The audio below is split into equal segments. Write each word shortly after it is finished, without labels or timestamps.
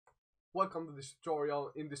Welcome to this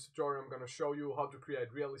tutorial. In this tutorial I'm going to show you how to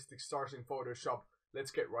create realistic stars in Photoshop.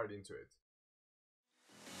 Let's get right into it.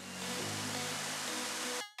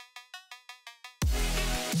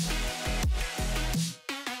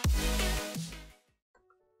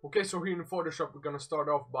 Okay, so here in Photoshop we're going to start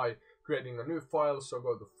off by creating a new file. So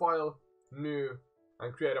go to File, New,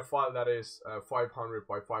 and create a file that is 500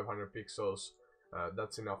 by 500 pixels.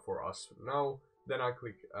 That's enough for us now. Then I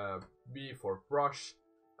click B for brush,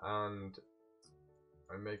 and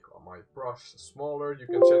I make my brush smaller. You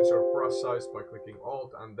can change your brush size by clicking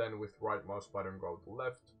Alt, and then with right mouse button go to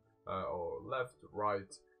left, or left,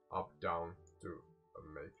 right, up, down to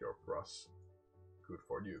make your brush good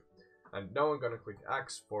for you. And now I'm gonna click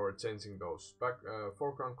X for changing those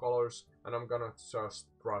foreground colors, and I'm gonna just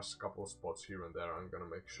brush a couple spots here and there. I'm gonna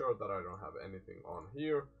make sure that I don't have anything on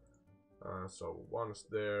here. So one's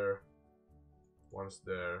there,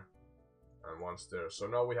 and one's there. So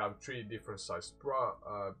now we have three different sized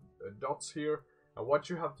dots here. And what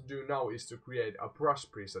you have to do now is to create a brush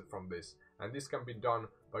preset from this. And this can be done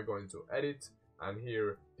by going to Edit, and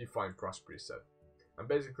here Define Brush Preset. And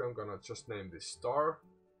basically I'm gonna just name this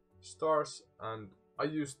Stars, and I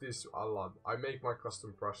use this a lot. I make my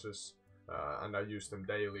custom brushes and I use them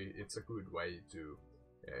daily. It's a good way to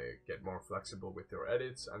get more flexible with your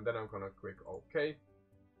edits. And then I'm gonna click OK.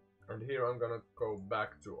 And here I'm gonna go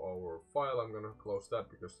back to our file. I'm gonna close that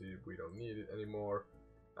because we don't need it anymore.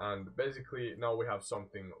 And basically now we have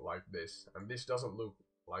something like this. And this doesn't look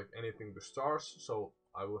like anything to stars, so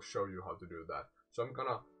I will show you how to do that. So I'm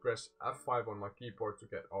gonna press F5 on my keyboard to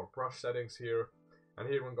get our brush settings here. And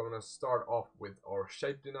here I'm gonna start off with our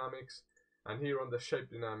shape dynamics. And here on the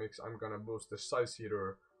shape dynamics I'm gonna boost the size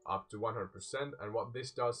header up to 100%. And what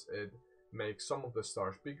this does, it makes some of the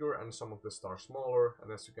stars bigger and some of the stars smaller.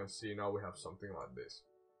 And as you can see, now we have something like this.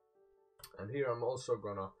 And here I'm also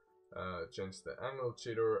gonna change the angle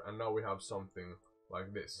jitter, and now we have something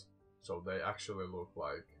like this. So they actually look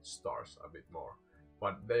like stars a bit more,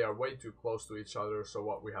 but they are way too close to each other. So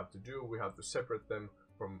what we have to do, we have to separate them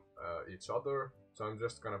from each other. So I'm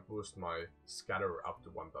just gonna boost my scatter up to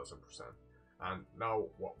 1000%. And now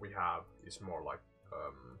what we have is more like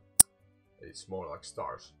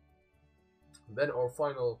stars. Then our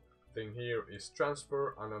final thing here is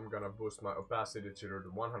transfer, and I'm gonna boost my opacity jitter to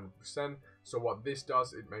 100%. So what this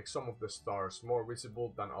does, it makes some of the stars more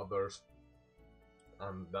visible than others,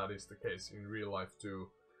 and that is the case in real life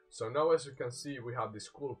too. So now as you can see, we have this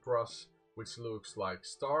cool brush which looks like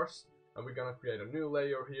stars, and we're gonna create a new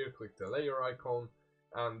layer here. Click the layer icon,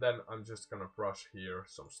 and then I'm just gonna brush here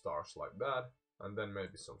some stars like that, and then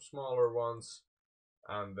maybe some smaller ones,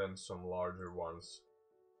 and then some larger ones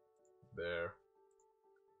there.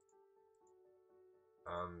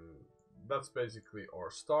 That's basically our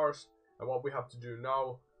stars. And what we have to do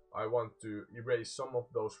now, I want to erase some of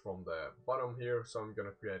those from the bottom here. So I'm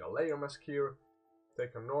gonna create a layer mask here,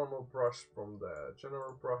 take a normal brush from the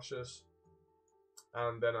general brushes,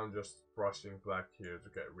 and then I'm just brushing black here to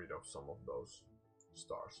get rid of some of those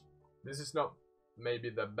stars. This is not maybe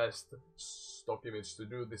the best stock image to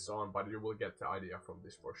do this on, but you will get the idea from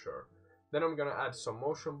this for sure. Then I'm gonna add some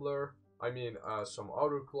motion blur, some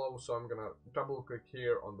outer glow. So I'm gonna double click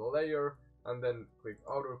here on the layer and then click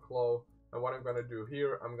outer glow. And what I'm gonna do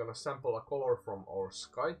here, I'm gonna sample a color from our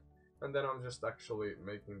sky, and then I'm just actually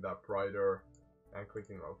making that brighter and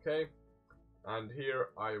clicking OK. And here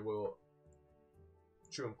I will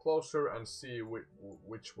zoom closer and see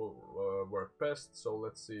which will work best. So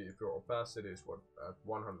let's see if your opacity is at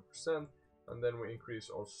 100%, and then we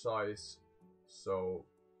increase our size. So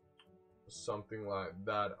something like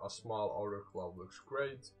that, a small outer glow looks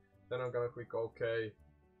great. Then I'm gonna click OK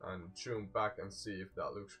and zoom back and see if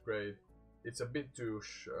that looks great. It's a bit too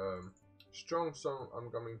strong, so I'm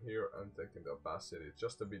coming here and taking the opacity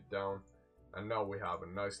just a bit down, and now we have a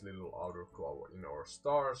nice little outer glow in our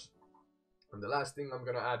stars. And the last thing I'm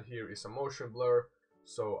gonna add here is a motion blur.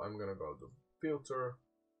 So I'm gonna go to Filter,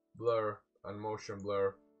 Blur, and Motion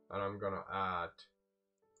Blur, and I'm gonna add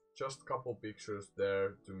just a couple pictures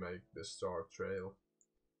there to make the star trail.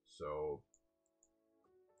 So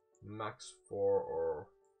max 4 or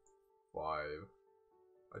 5.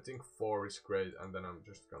 I think 4 is great, and then I'm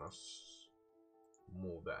just gonna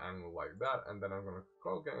move the angle like that, and then I'm gonna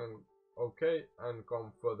go again, OK, and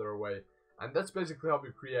come further away. And that's basically how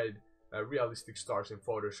we create realistic stars in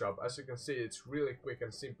Photoshop. As you can see, it's really quick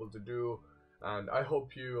and simple to do, and I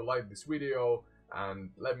hope you like this video,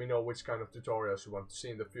 and let me know which kind of tutorials you want to see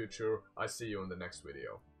in the future. I see you in the next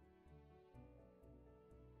video.